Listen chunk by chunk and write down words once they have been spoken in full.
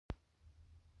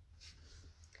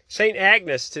St.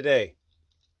 Agnes today.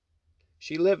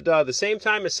 She lived the same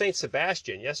time as St.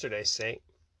 Sebastian, yesterday's saint,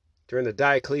 during the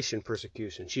Diocletian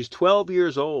persecution. She's 12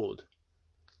 years old.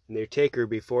 And they take her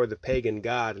before the pagan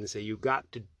god and say, "You got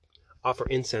to offer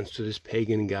incense to this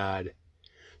pagan god."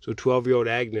 So 12-year-old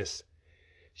Agnes,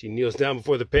 she kneels down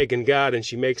before the pagan god and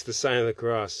she makes the sign of the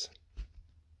cross,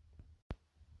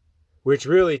 which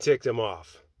really ticked him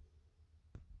off.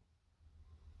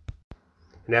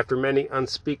 And after many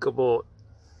unspeakable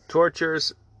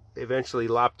tortures, they eventually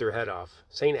lopped her head off.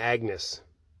 St. Agnes,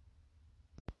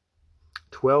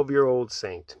 12-year-old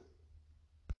saint.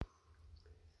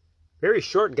 Very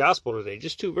short gospel today,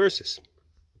 just 2 verses.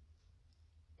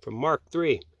 From Mark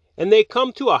 3. "And they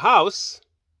come to a house,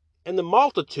 and the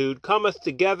multitude cometh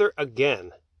together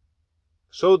again,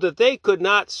 so that they could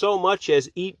not so much as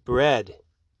eat bread.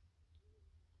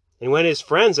 And when his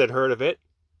friends had heard of it,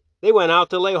 they went out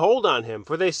to lay hold on him,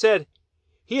 for they said,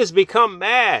 He has become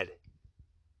mad."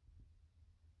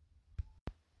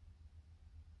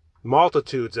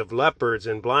 Multitudes of lepers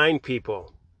and blind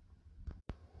people,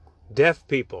 deaf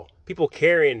people, people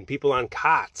carrying people on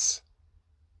cots.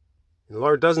 And the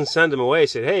Lord doesn't send them away. He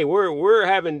said, "Hey, we're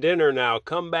having dinner now.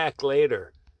 Come back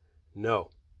later."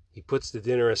 No, he puts the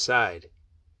dinner aside.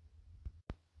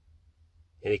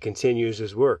 And he continues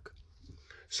his work.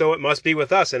 So it must be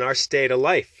with us in our state of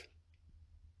life.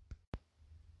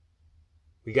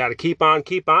 We got to keep on,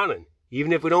 and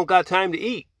even if we don't got time to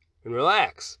eat and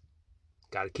relax.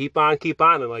 Got to keep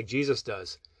on, and like Jesus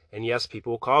does. And yes,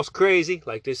 people will call us crazy,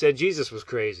 like they said Jesus was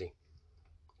crazy.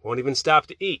 Won't even stop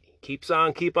to eat. Keeps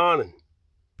on, and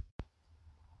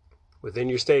within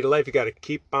your state of life, you got to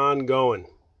keep on going.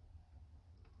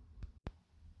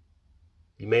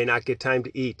 You may not get time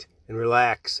to eat and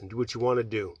relax and do what you want to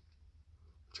do.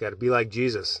 But you got to be like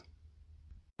Jesus.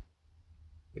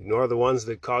 Ignore the ones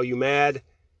that call you mad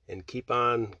and keep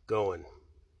on going.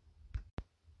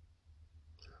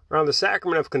 Around the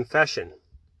sacrament of confession,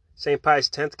 St. Pius'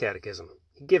 10th Catechism,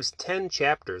 he gives 10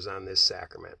 chapters on this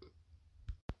sacrament.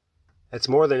 That's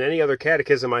more than any other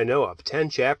catechism I know of. 10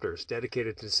 chapters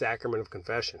dedicated to the sacrament of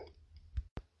confession.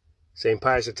 St.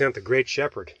 Pius X, the great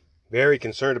shepherd, very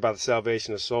concerned about the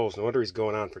salvation of souls. No wonder he's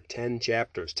going on for 10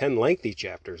 chapters, 10 lengthy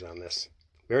chapters on this.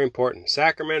 Very important.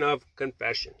 Sacrament of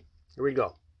confession. Here we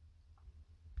go.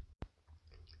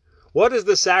 What is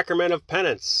the sacrament of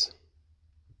penance?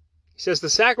 He says the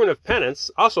sacrament of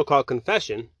penance, also called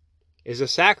confession, is a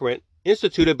sacrament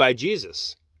instituted by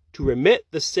Jesus to remit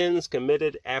the sins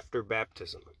committed after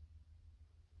baptism.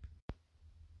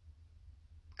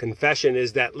 Confession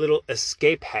is that little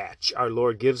escape hatch our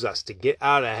Lord gives us to get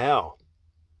out of hell.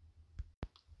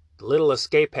 The little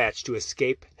escape hatch to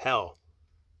escape hell.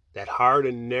 That hard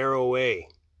and narrow way.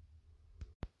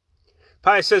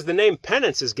 Pius says the name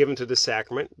penance is given to the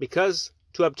sacrament because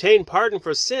to obtain pardon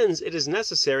for sins it is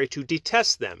necessary to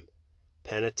detest them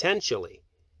penitentially.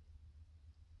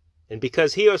 And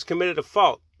because he who has committed a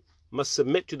fault must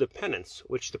submit to the penance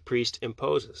which the priest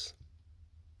imposes.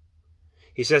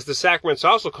 He says the sacrament's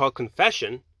also called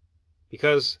confession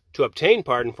because to obtain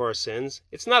pardon for our sins,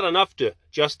 it's not enough to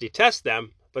just detest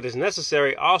them, but is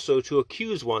necessary also to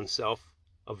accuse oneself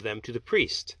of them to the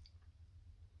priest.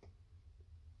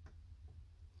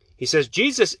 He says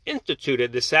Jesus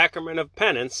instituted the sacrament of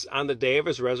penance on the day of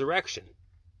his resurrection.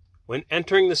 When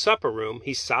entering the supper room,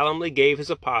 he solemnly gave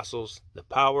his apostles the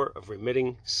power of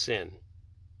remitting sin.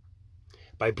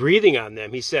 By breathing on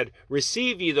them, he said,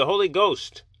 "Receive ye the Holy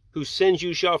Ghost. Whose sins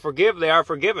you shall forgive, they are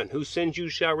forgiven. Whose sins you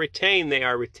shall retain, they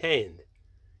are retained."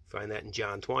 You find that in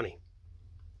John 20.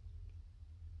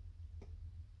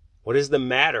 What is the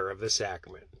matter of the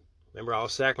sacrament? Remember, all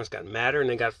sacraments got matter and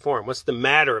they got form. What's the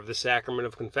matter of the sacrament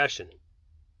of confession?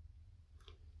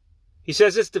 He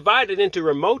says it's divided into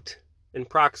remote and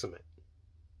proximate.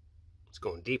 It's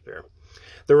going deep here.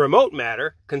 The remote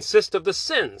matter consists of the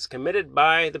sins committed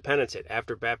by the penitent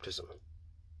after baptism.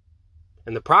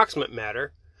 And the proximate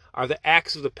matter are the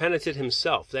acts of the penitent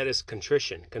himself, that is,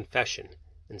 contrition, confession,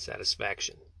 and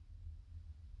satisfaction.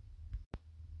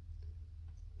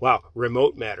 Wow,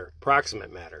 remote matter,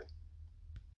 proximate matter.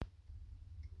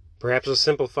 Perhaps to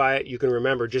simplify it, you can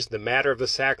remember just the matter of the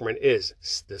sacrament is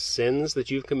the sins that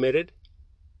you've committed,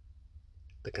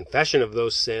 the confession of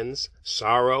those sins,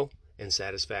 sorrow, and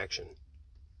satisfaction.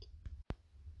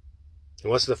 And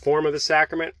what's the form of the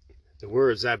sacrament? The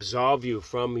words, "I absolve you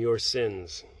from your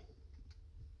sins."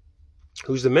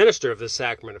 Who's the minister of the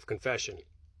sacrament of confession?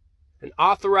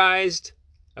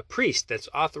 A priest that's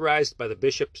authorized by the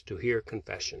bishops to hear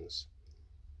confessions.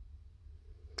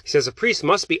 He says a priest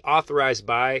must be authorized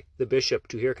by the bishop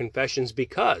to hear confessions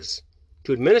because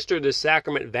to administer this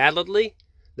sacrament validly,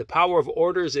 the power of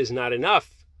orders is not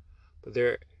enough, but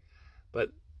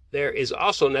there is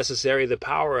also necessary the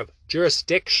power of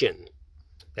jurisdiction,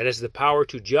 that is, the power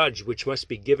to judge, which must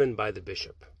be given by the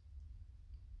bishop.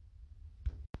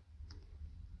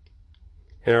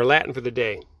 And our Latin for the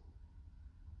day: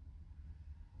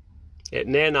 Et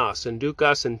nenos,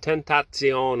 Inducas, and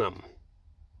Tentationem.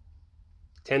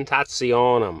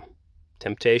 Tentationem.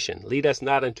 Temptation. Lead us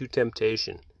not into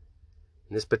temptation.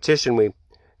 In this petition, we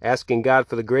asking God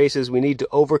for the graces we need to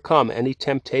overcome any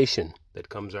temptation that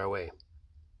comes our way.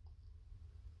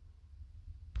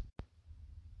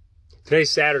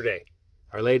 Today's Saturday,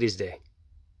 Our Lady's Day.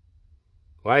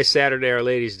 Why is Saturday Our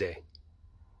Lady's Day?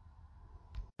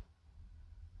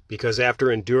 Because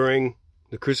after enduring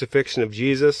the crucifixion of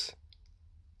Jesus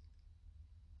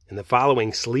and the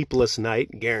following sleepless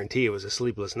night, guarantee it was a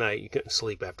sleepless night, you couldn't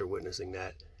sleep after witnessing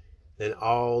that, then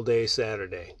all day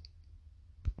Saturday,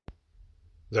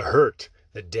 the hurt,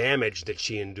 the damage that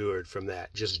she endured from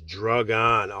that just drug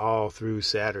on all through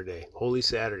Saturday. Holy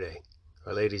Saturday,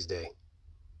 Our Lady's Day.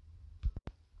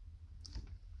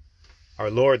 Our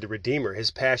Lord, the Redeemer,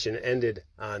 his passion ended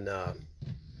on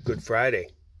Good Friday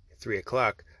at 3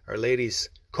 o'clock. Our Lady's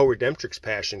co-redemptrix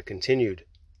passion continued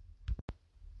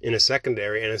in a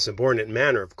secondary and a subordinate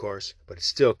manner, of course, but it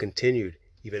still continued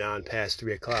even on past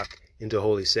 3 o'clock into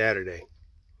Holy Saturday.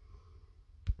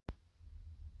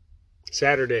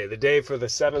 Saturday, the day for the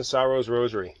Seven Sorrows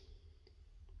Rosary.